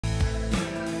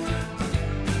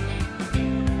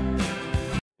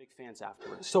big fans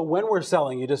afterwards. So when we're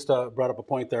selling, you just brought up a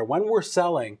point there. When we're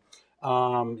selling,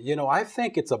 you know, I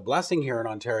think it's a blessing here in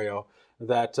Ontario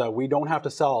that we don't have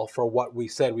to sell for what we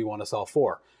said we want to sell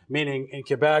for. Meaning in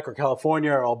Quebec or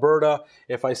California or Alberta,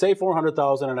 if I say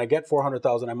 400,000 and I get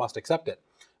 400,000, I must accept it.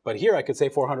 But here I could say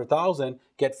 400,000,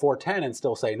 get 410 and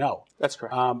still say no. That's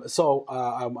correct.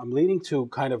 I'm leading to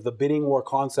kind of the bidding war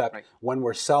concept when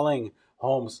we're selling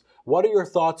homes. What are your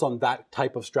thoughts on that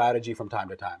type of strategy from time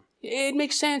to time? It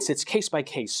makes sense. It's case by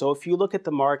case. So if you look at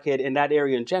the market in that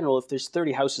area in general, if there's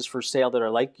 30 houses for sale that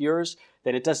are like yours,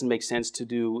 then it doesn't make sense to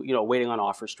do, you know, waiting on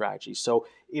offer strategy. So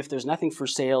if there's nothing for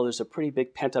sale, there's a pretty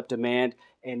big pent up demand.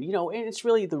 And, you know, and it's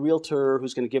really the realtor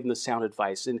who's going to give them the sound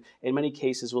advice. And in many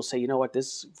cases, we'll say, you know what,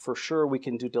 this for sure, we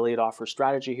can do delayed offer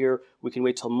strategy here. We can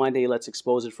wait till Monday. Let's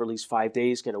expose it for at least 5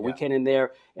 days, get a weekend in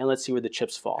there, and let's see where the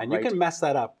chips fall. And you can mess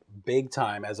that up big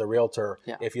time as a realtor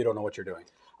if you don't know what you're doing.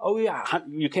 Oh, yeah,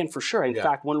 you can for sure. In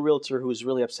fact, one realtor who was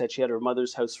really upset, she had her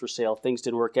mother's house for sale. Things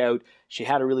didn't work out. She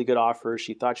had a really good offer.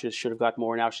 She thought she should have got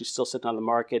more. Now she's still sitting on the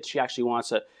market. She actually wants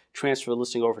to transfer the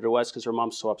listing over to us because her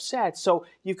mom's so upset. So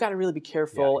you've got to really be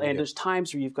careful. And there's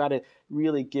times where you've got to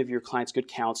really give your clients good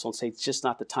counsel and say it's just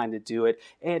not the time to do it.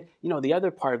 And, you know, the other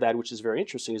part of that, which is very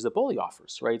interesting, is the bully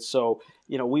offers, right? So,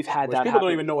 you know, we've had that people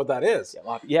don't even know what that is. So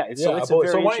why don't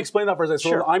you explain that for a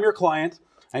second? So I'm your client.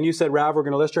 And you said, Rav, we're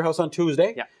going to list your house on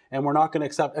Tuesday, and we're not going to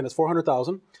accept, and it's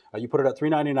 400,000. You put it at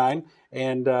 399,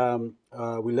 and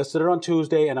we listed it on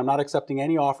Tuesday, and I'm not accepting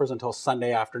any offers until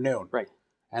Sunday afternoon. Right.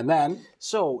 And then?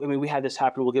 So, I mean, we had this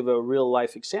happen. We'll give a real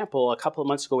life example. A couple of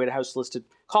months ago, we had a house listed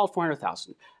called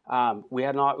 400,000. We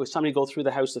had somebody go through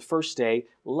the house the first day,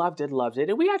 loved it.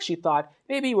 And we actually thought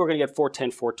maybe we're going to get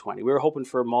 410, 420. We were hoping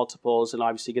for multiples and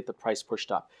obviously get the price pushed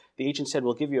up. The agent said,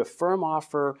 we'll give you a firm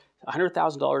offer,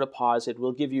 $100,000 deposit.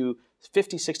 We'll give you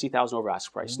 $50,000, $60,000 over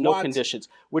ask price, no conditions,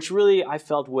 which really I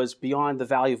felt was beyond the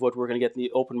value of what we're going to get in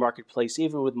the open marketplace,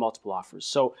 even with multiple offers.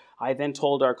 So I then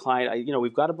told our client, you know,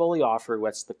 we've got a bully offer.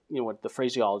 What's the, you know, what the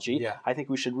phraseology? I think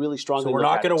we should really strongly. So we're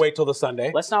not going to wait till the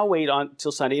Sunday. Let's not wait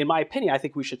until Sunday. In my opinion, I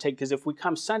think we should take, because if we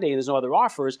come Sunday and there's no other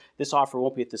offers, this offer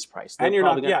won't be at this price. And you're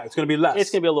not, it's going to be less. It's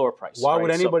going to be a lower price. Why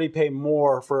would anybody pay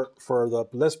more for the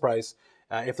list price?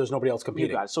 If there's nobody else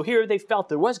competing. So here they felt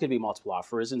there was going to be multiple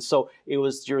offers, and so it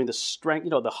was during the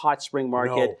the hot spring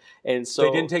market, and so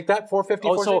they didn't take that 450.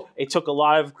 Oh, so it took a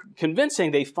lot of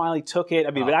convincing. They finally took it.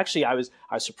 I mean, but actually, I was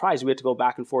surprised. We had to go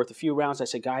back and forth a few rounds. I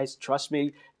said, guys, trust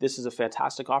me, this is a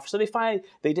fantastic offer. So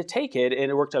they did take it,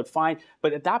 and it worked out fine.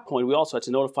 But at that point, we also had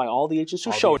to notify all the agents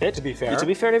who showed it. To be fair,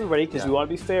 to everybody, because we want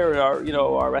to be fair. And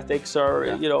our ethics are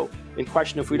in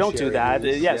question if we don't do that.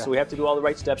 So we have to do all the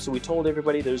right steps. So we told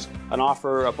everybody there's an offer,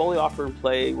 a bully offer in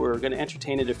play. We're going to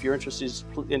entertain it. If you're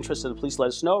interested, please let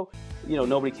us know.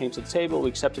 Nobody came to the table. We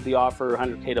accepted the offer,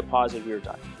 $100K deposit. We were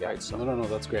done. Right. So no,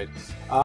 that's great.